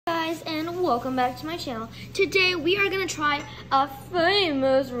welcome back to my channel. Today we are gonna try a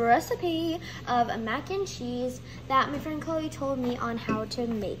famous recipe of mac and cheese that my friend Chloe told me on how to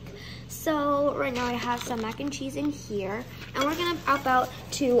make. So right now I have some mac and cheese in here, and we're about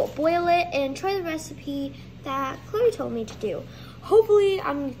to boil it and try the recipe that Chloe told me to do. Hopefully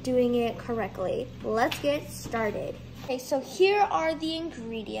I'm doing it correctly. Let's get started. Okay, so here are the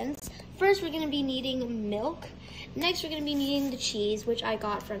ingredients. First, we're gonna be needing milk. Next, we're gonna be needing the cheese, which I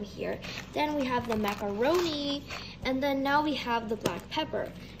got from here. Then we have the macaroni, and then now we have the black pepper.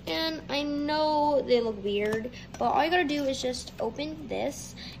 And I know they look weird, but all you gotta do is just open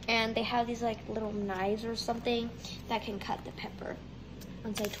this, and they have these like little knives or something that can cut the pepper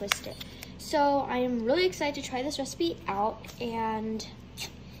once I twist it. So I am really excited to try this recipe out, and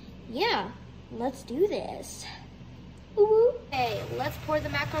yeah, let's do this. Ooh. Okay, let's pour the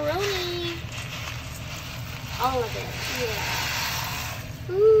macaroni. All of it,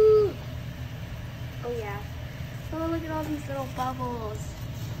 yeah. Ooh. Oh yeah. Oh, look at all these little bubbles.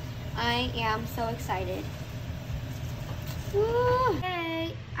 I am so excited. Ooh.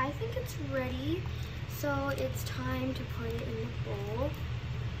 Okay, I think it's ready. So it's time to put it in the bowl.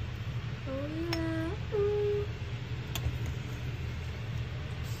 Oh yeah. Ooh.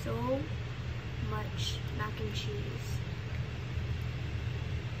 So much mac and cheese.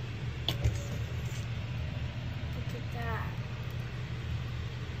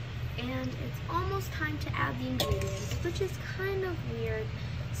 And it's almost time to add the ingredients, which is kind of weird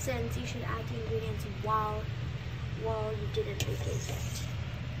since you should add the ingredients while you didn't bake it yet.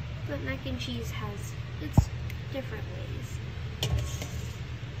 But mac and cheese has its different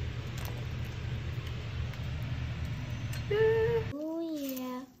ways. Oh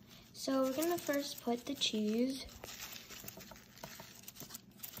yeah. So we're gonna first put the cheese.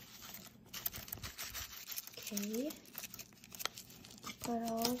 Okay. Put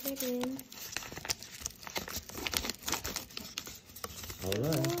all of it in. All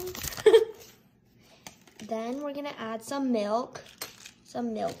right. Then we're gonna add some milk.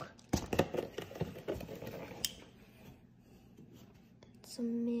 Some milk.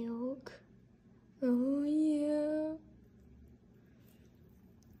 Oh yeah.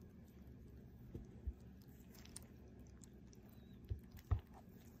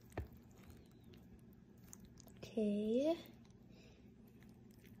 Okay.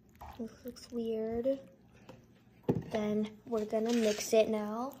 This looks weird. Then we're gonna mix it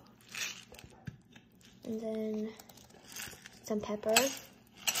now. And then some pepper.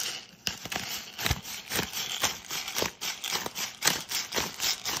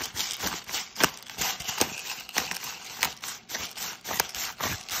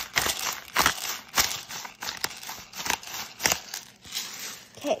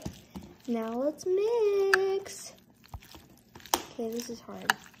 Okay, now let's mix. Okay, this is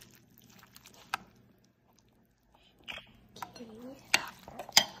hard.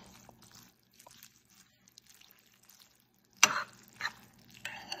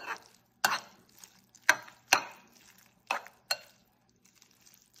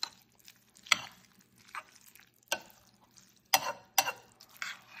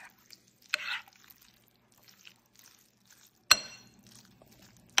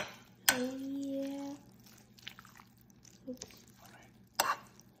 Oh yeah. Oops.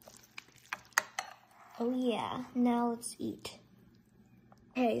 Oh yeah, now let's eat.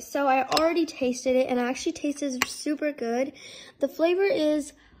 Okay, so I already tasted it, and it actually tastes super good. The flavor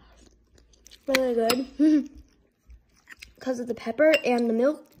is really good because of the pepper, and the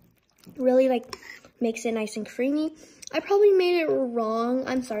milk really like makes it nice and creamy. I probably made it wrong.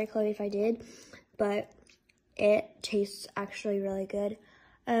 I'm sorry, Chloe, if I did, but it tastes actually really good.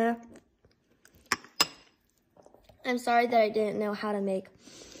 I'm sorry that I didn't know how to make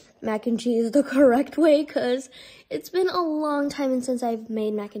mac and cheese the correct way, because it's been a long time since I've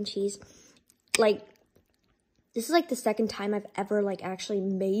made mac and cheese. Like, this is like the second time I've ever like actually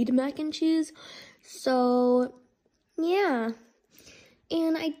made mac and cheese. So, yeah.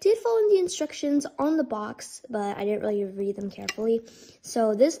 And I did follow the instructions on the box, but I didn't really read them carefully.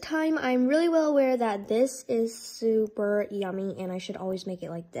 So this time, I'm really well aware that this is super yummy, and I should always make it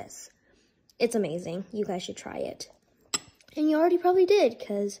like this. It's amazing. You guys should try it. And you already probably did,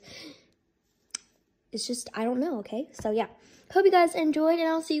 because it's just, I don't know, okay? So yeah, hope you guys enjoyed, and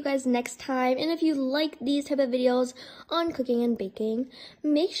I'll see you guys next time. And if you like these type of videos on cooking and baking,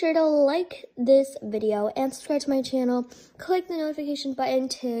 make sure to like this video and subscribe to my channel. Click the notification button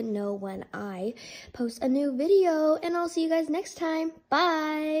to know when I post a new video, and I'll see you guys next time.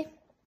 Bye!